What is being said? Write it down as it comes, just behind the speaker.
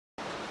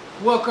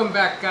Welcome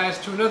back, guys,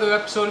 to another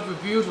episode of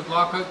Reviews with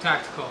Lockout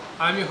Tactical.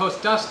 I'm your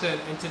host Dustin,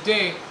 and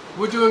today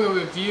we're doing a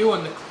review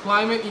on the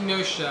Klymit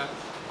Inertia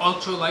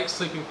ultralight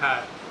sleeping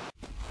pad.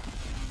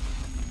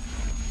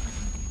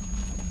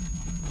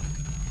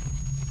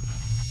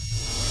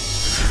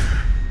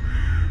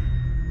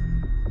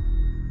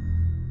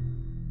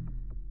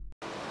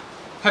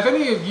 Have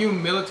any of you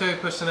military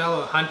personnel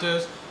or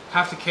hunters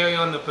have to carry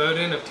on the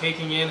burden of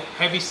taking in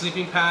heavy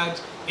sleeping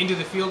pads into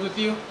the field with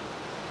you?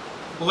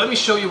 Well, let me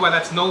show you why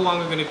that's no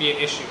longer going to be an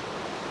issue.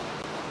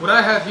 What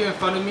I have here in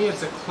front of me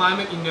is the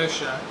Klymit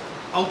Inertia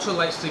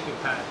ultralight sleeping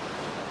pad.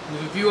 And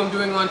the review I'm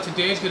doing on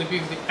today is going to be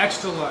for the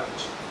extra large.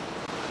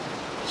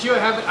 Here I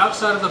have it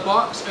outside of the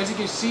box. As you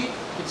can see,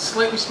 it's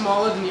slightly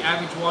smaller than the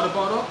average water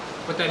bottle.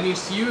 What that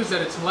means to you is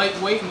that it's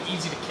lightweight and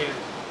easy to carry.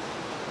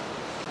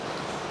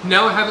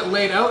 Now I have it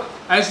laid out.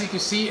 As you can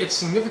see, it's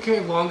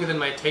significantly longer than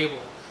my table.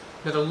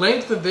 Now the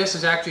length of this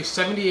is actually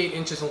 78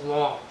 inches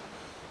long.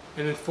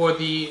 And then for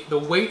the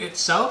weight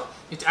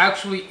itself, it's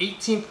actually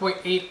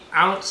 18.8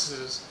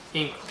 ounces,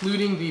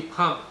 including the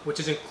pump, which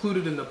is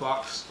included in the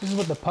box. This is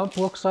what the pump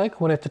looks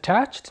like when it's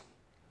attached.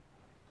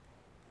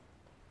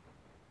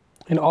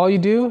 And all you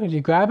do is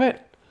you grab it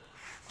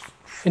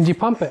and you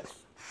pump it.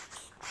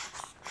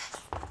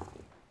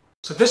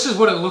 So this is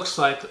what it looks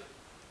like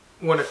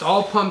when it's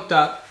all pumped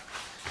up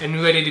and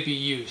ready to be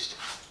used.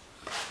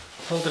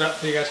 Hold it up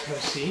so you guys can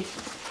see.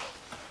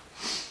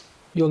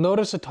 You'll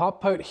notice the top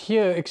part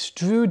here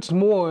extrudes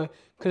more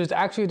because it's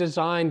actually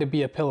designed to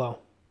be a pillow.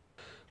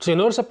 So you'll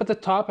notice up at the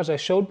top, as I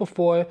showed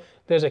before,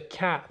 there's a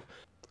cap.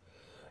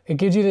 It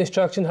gives you the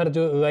instruction how to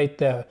do it right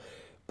there.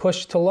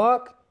 Push to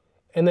lock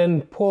and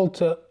then pull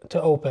to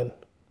open.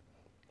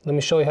 Let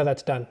me show you how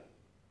that's done.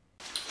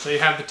 So you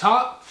have the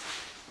top,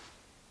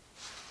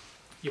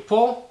 you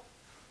pull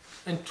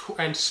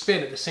and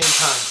spin at the same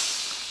time.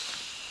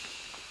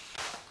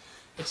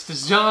 It's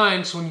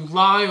designed so when you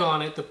lie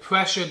on it, the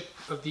pressure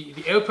of the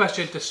air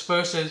pressure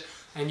disperses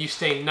and you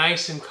stay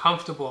nice and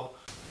comfortable.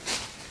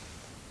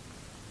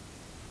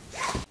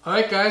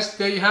 Alright guys,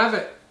 there you have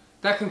it.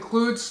 That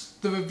concludes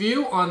the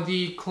review on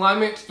the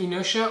Klymit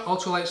Inertia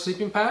ultralight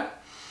sleeping pad.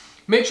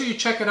 Make sure you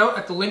check it out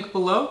at the link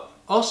below.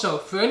 Also,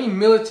 for any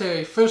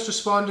military, first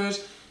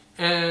responders,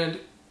 and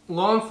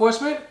law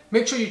enforcement,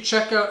 make sure you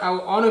check out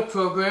our honor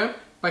program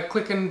by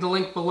clicking the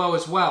link below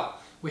as well.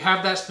 We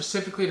have that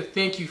specifically to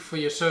thank you for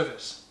your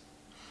service.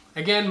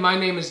 Again, my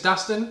name is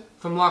Dustin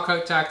from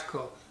Lockout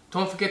Tactical.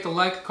 Don't forget to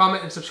like,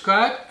 comment, and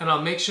subscribe, and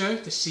I'll make sure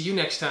to see you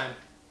next time.